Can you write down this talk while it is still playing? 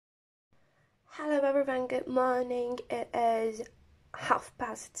Hello everyone, good morning. It is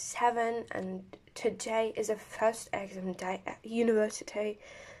 7:30 and today is the first exam day at university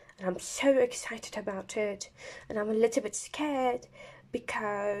and I'm so excited about it and I'm a little bit scared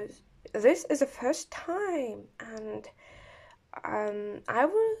because this is the first time and I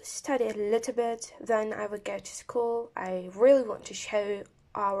will study a little bit, then I will go to school. I really want to show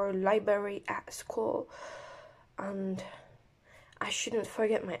our library at school and I shouldn't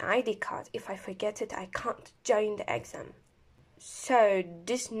forget my ID card. If I forget it, I can't join the exam. So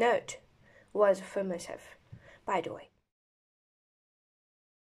this note was for myself, by the way.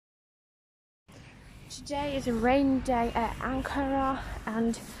 Today is a rainy day at Ankara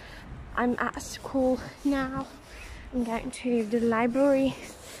and I'm at school now. I'm going to the library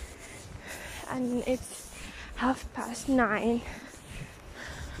and it's 9:30.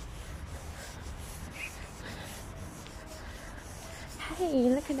 Hey,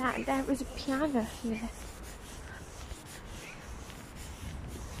 look at that, there was a piano here.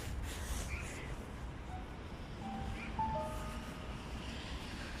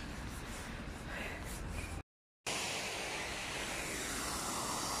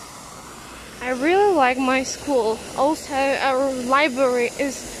 I really like my school. Also, our library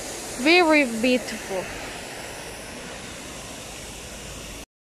is very beautiful.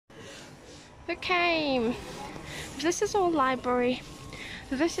 Okay, this is our library.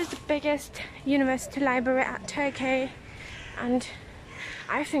 This is the biggest university library at Turkey and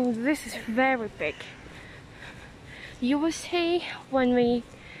I think this is very big. You will see when we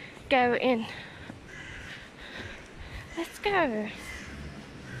go in. Let's go.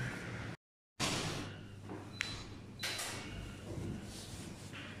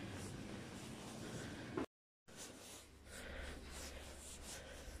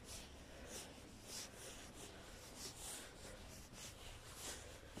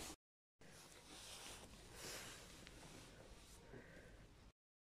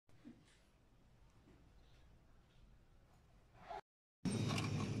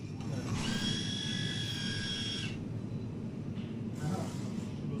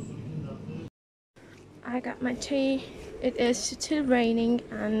 I got my tea. It is still raining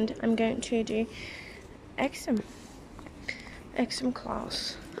and I'm going to do exam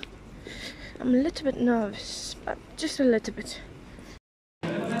class. I'm a little bit nervous, but just a little bit.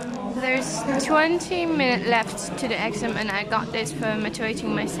 There's 20 minutes left to the exam and I got this for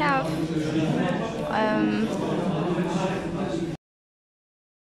motivating myself.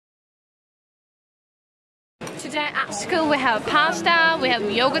 Today at school we have pasta, we have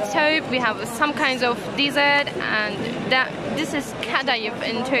yogurt soup, we have some kinds of dessert, and this is kadayıf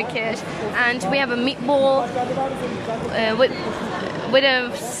in Turkish, and we have a meatball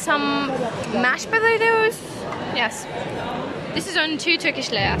with some mashed potatoes. Yes, this is on 2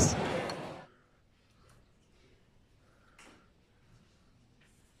 Turkish layers.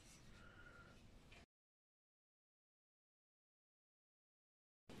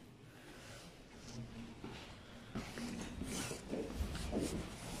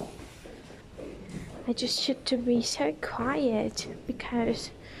 I just should to be so quiet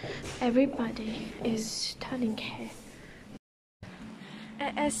because everybody is studying here.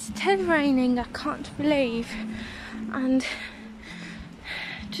 It is still raining, I can't believe. And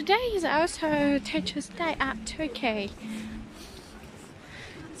today is also Teachers' Day at Turkey.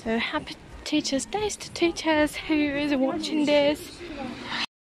 So happy Teachers' Day to teachers who is watching this.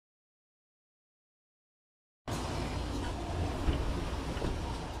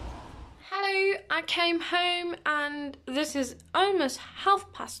 Hello, I came home and this is almost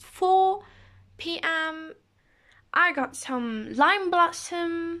 4:30 p.m. I got some lime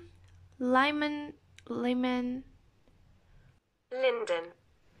blossom, linden,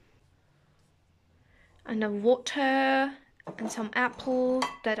 and a water and some apple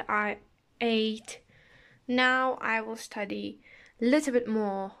that I ate. Now I will study a little bit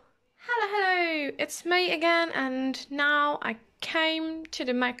more. Hello, it's me again and now I came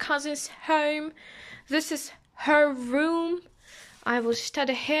to my cousin's home. This is her room. I will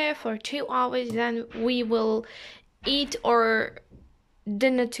study here for 2 hours, then we will eat our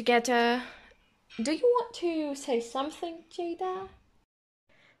dinner together. Do you want to say something, Jada?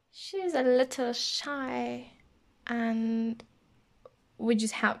 She's a little shy and we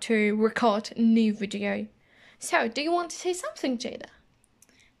just have to record a new video. So, do you want to say something, Jada?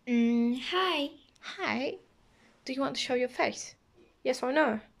 Hi. Hi. Do you want to show your face? Yes or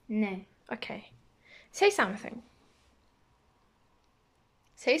no? No. Okay. Say something.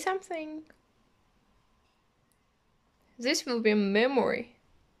 Say something. This will be a memory.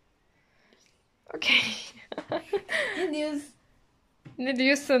 Okay. Ne diyorsun? Ne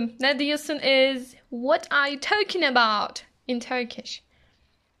diyorsun? Ne diyorsun is what are you talking about in Turkish?